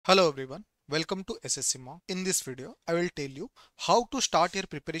Hello everyone, welcome to SSC Mock. In this video, I will tell you how to start your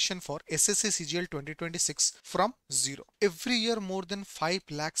preparation for SSC CGL 2026 from zero. Every year more than 5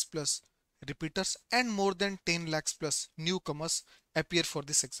 lakhs plus repeaters and more than 10 lakhs plus newcomers appear for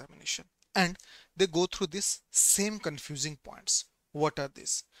this examination. And they go through this same confusing points. What are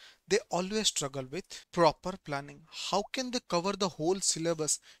these? They always struggle with proper planning. How can they cover the whole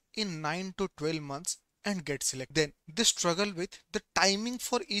syllabus in 9 to 12 months and get selected? Then they struggle with the timing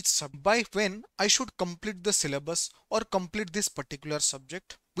for each subject. By when I should complete the syllabus or complete this particular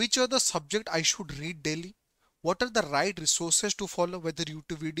subject? Which are the subject I should read daily? What are the right resources to follow? Whether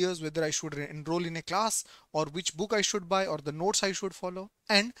YouTube videos, whether I should enroll in a class, or which book I should buy, or the notes I should follow,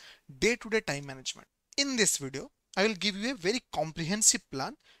 and day-to-day time management. In this video, I will give you a very comprehensive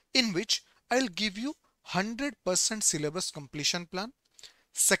plan in which I will give you 100% syllabus completion plan.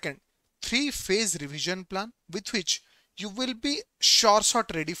 Second, 3-phase revision plan with which you will be short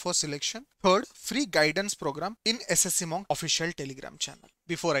ready for selection. Third, free guidance program in SSC Monk official Telegram channel.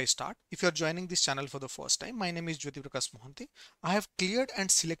 Before I start, if you are joining this channel for the first time, my name is Jyoti Prakash Mohanty. I have cleared and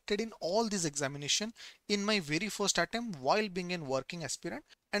selected in all these examination in my very first attempt while being a working aspirant.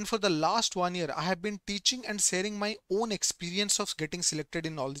 And for the last 1 year, I have been teaching and sharing my own experience of getting selected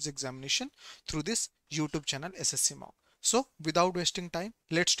in all these examination through this YouTube channel SSC Monk. So without wasting time,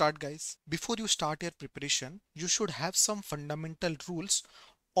 let's start guys. Before you start your preparation, you should have some fundamental rules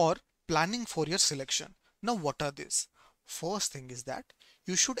or planning for your selection. Now what are these? First thing is that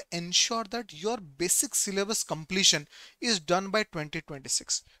you should ensure that your basic syllabus completion is done by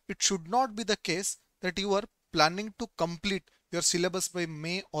 2026. It should not be the case that you are planning to complete your syllabus by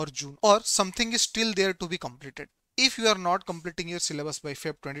May or June, or something is still there to be completed. If you are not completing your syllabus by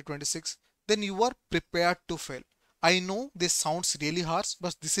Feb 2026, then you are prepared to fail. I know this sounds really harsh,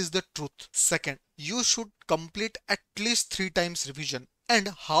 but this is the truth. Second, you should complete at least 3 times revision. And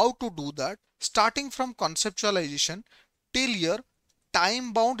how to do that? Starting from conceptualization till your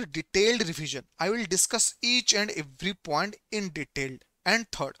time-bound detailed revision. I will discuss each and every point in detail. And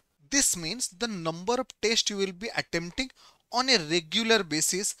third, this means the number of tests you will be attempting on a regular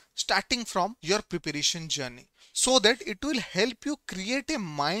basis starting from your preparation journey, so that it will help you create a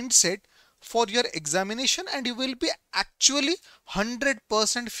mindset for your examination and you will be actually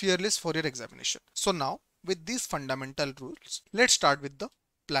 100% fearless for your examination. So now with these fundamental rules, let's start with the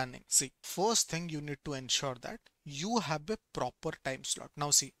planning. See, first thing you need to ensure that you have a proper time slot.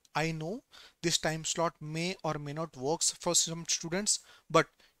 Now see, I know this time slot may or may not works for some students, but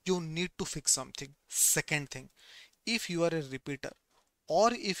you need to fix something. Second thing, if you are a repeater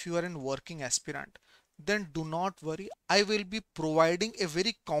or if you are a working aspirant, then do not worry. I will be providing a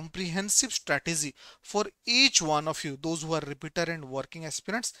very comprehensive strategy for each one of you, those who are repeater and working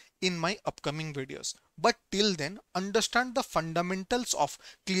aspirants, in my upcoming videos. But till then, understand the fundamentals of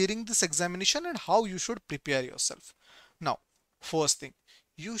clearing this examination and how you should prepare yourself. Now, first thing,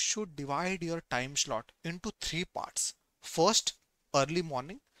 you should divide your time slot into 3 parts. First, early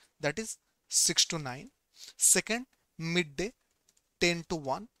morning, that is 6 to 9. Second, midday, 10 to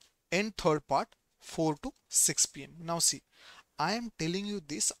 1. And third part, 4 to 6 p.m. Now see, I am telling you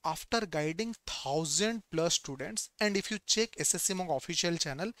this after guiding 1000 plus students, and if you check SSC Monk official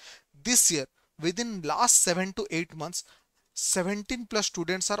channel, this year within last 7 to 8 months, 17 plus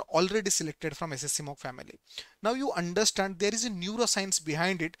students are already selected from SSC Monk family. Now you understand there is a neuroscience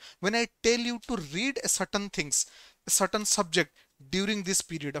behind it when I tell you to read a certain things, a certain subject during this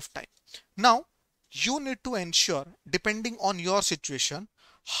period of time. Now you need to ensure, depending on your situation,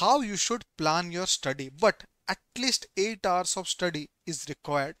 how you should plan your study, but at least 8 hours of study is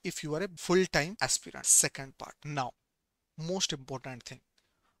required if you are a full-time aspirant. Second part. Now, most important thing,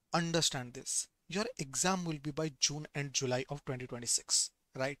 understand this. Your exam will be by June and July of 2026,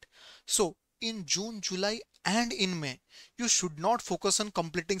 right? So in June, July and in May, you should not focus on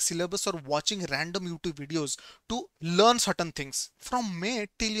completing syllabus or watching random YouTube videos to learn certain things. From May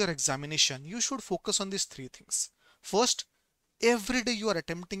till your examination, you should focus on these 3 things. First, every day you are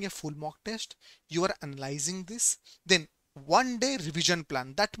attempting a full mock test, you are analyzing this. Then 1 day revision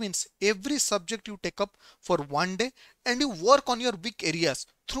plan. That means every subject you take up for 1 day and you work on your weak areas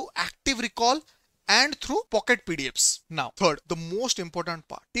through active recall and through pocket PDFs. Now, third, the most important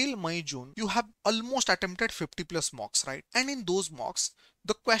part, till May, June, you have almost attempted 50 plus mocks, right? And in those mocks,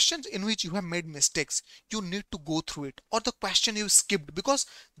 the questions in which you have made mistakes, you need to go through it, or the question you skipped, because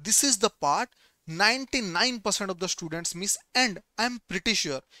this is the part 99% of the students miss, and I'm pretty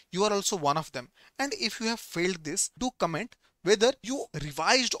sure you are also one of them. And if you have failed this, do comment whether you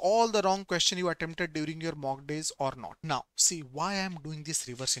revised all the wrong question you attempted during your mock days or not. Now, see why I am doing this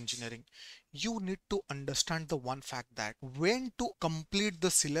reverse engineering. You need to understand the one fact that when to complete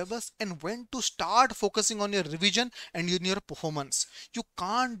the syllabus and when to start focusing on your revision and in your performance. You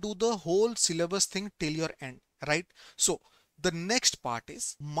can't do the whole syllabus thing till your end, right? So the next part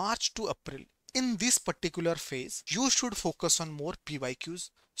is March to April. In this particular phase, you should focus on more PYQs,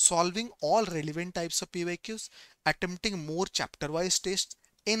 solving all relevant types of PYQs, attempting more chapter-wise tests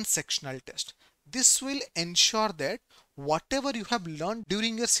in sectional test. This will ensure that whatever you have learned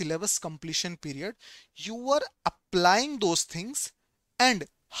during your syllabus completion period, you are applying those things and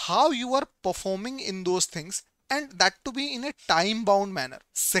how you are performing in those things, and that to be in a time bound manner.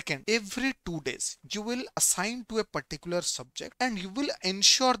 Second, every 2 days you will assign to a particular subject and you will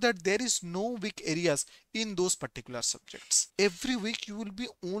ensure that there is no weak areas in those particular subjects. Every week you will be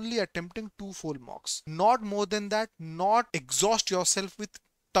only attempting 2 full mocks, not more than that. Not exhaust yourself with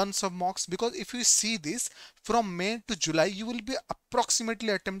tons of mocks, because if you see this from May to July, you will be approximately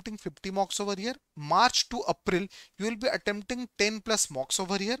attempting 50 mocks over here. March to April, you will be attempting 10 plus mocks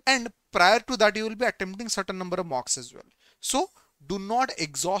over here, and prior to that you will be attempting certain number of mocks as well. So do not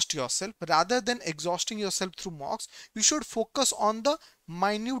exhaust yourself. Rather than exhausting yourself through mocks, you should focus on the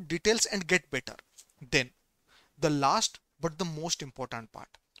minute details and get better. Then the last but the most important part,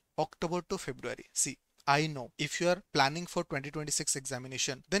 October to February. See, I know if you are planning for 2026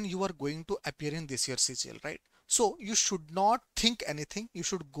 examination, then you are going to appear in this year's CGL, right? So you should not think anything. You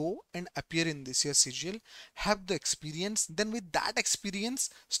should go and appear in this year's CGL, have the experience. Then with that experience,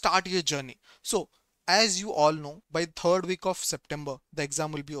 start your journey. So as you all know, by 3rd week of September, the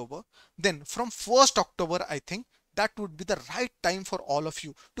exam will be over. Then from 1st October, I think that would be the right time for all of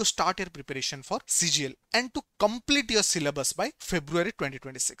you to start your preparation for CGL and to complete your syllabus by February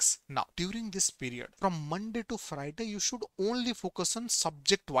 2026. Now, during this period, from Monday to Friday, you should only focus on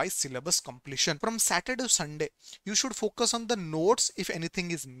subject-wise syllabus completion. From Saturday to Sunday, you should focus on the notes if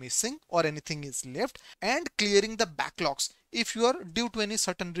anything is missing or anything is left, and clearing the backlogs. If you are due to any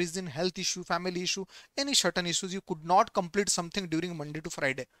certain reason, health issue, family issue, any certain issues, you could not complete something during Monday to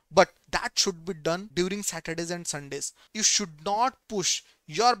Friday, but that should be done during Saturdays and Sundays. You should not push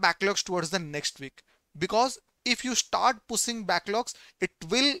your backlogs towards the next week, because if you start pushing backlogs, it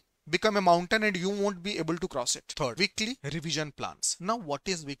will become a mountain and you won't be able to cross it. Third, weekly revision plans. Now, what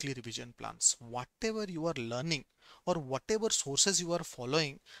is weekly revision plans? Whatever you are learning or whatever sources you are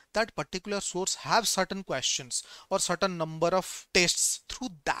following, that particular source have certain questions or certain number of tests. Through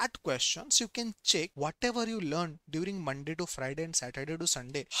that questions, you can check whatever you learned during Monday to Friday and Saturday to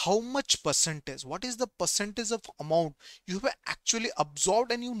Sunday, how much percentage, what is the percentage of amount you have actually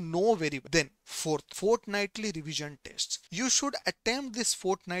absorbed and you know very well. Then fourth, fortnightly revision tests. You should attempt this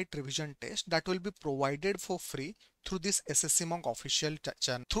fortnight revision test that will be provided for free through this SSC Monk official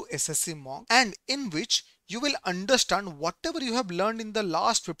channel, through SSC Monk, and in which you will understand whatever you have learned in the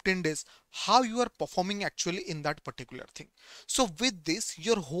last 15 days, how you are performing actually in that particular thing. So with this,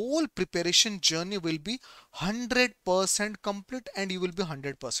 your whole preparation journey will be 100% complete and you will be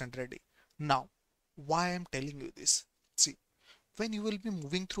 100% ready. Now, why I am telling you this? See, when you will be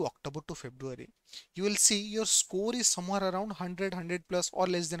moving through October to February, you will see your score is somewhere around 100, 100 plus or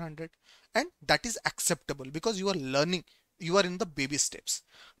less than 100. And that is acceptable because you are learning, you are in the baby steps.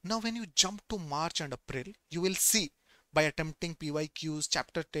 Now, when you jump to March and April, you will see by attempting PYQs,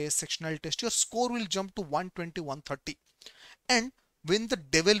 chapter tests, sectional tests, your score will jump to 120, 130. And when the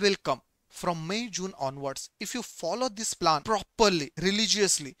devil will come, from May, June onwards, if you follow this plan properly,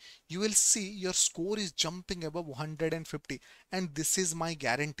 religiously, you will see your score is jumping above 150. And this is my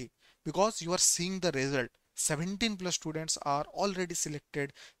guarantee, because you are seeing the result. 17 plus students are already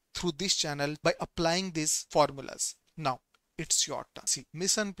selected through this channel by applying these formulas. Now, it's your turn. See,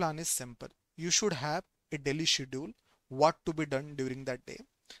 mission plan is simple. You should have a daily schedule, what to be done during that day.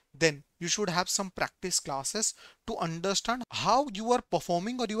 Then you should have some practice classes to understand how you are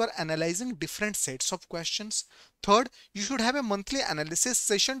performing or you are analyzing different sets of questions. Third, you should have a monthly analysis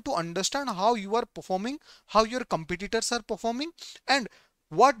session to understand how you are performing, how your competitors are performing, and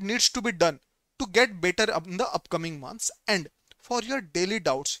what needs to be done to get better in the upcoming months. And for your daily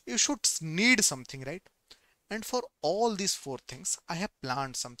doubts, you should need something, right? And for all these 4 things, I have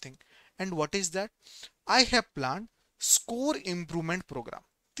planned something. And what is that? I have planned score improvement program.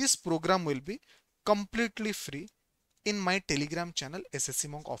 This program will be completely free in my Telegram channel, SSC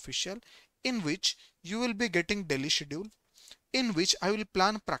Monk Official, in which you will be getting daily schedule, in which I will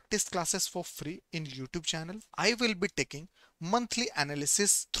plan practice classes for free in YouTube channel. I will be taking monthly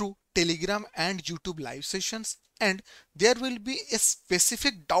analysis through Telegram and YouTube live sessions, and there will be a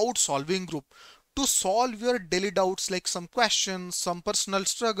specific doubt solving group to solve your daily doubts, like some questions, some personal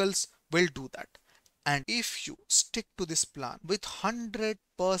struggles. We'll do that. And if you stick to this plan with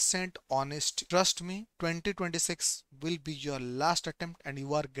 100% honesty, trust me, 2026 will be your last attempt and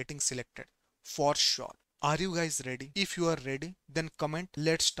you are getting selected for sure. Are you guys ready? If you are ready, then comment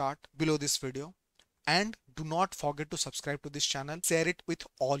 "Let's start" below this video. And do not forget to subscribe to this channel. Share it with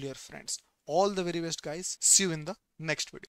all your friends. All the very best, guys. See you in the next video.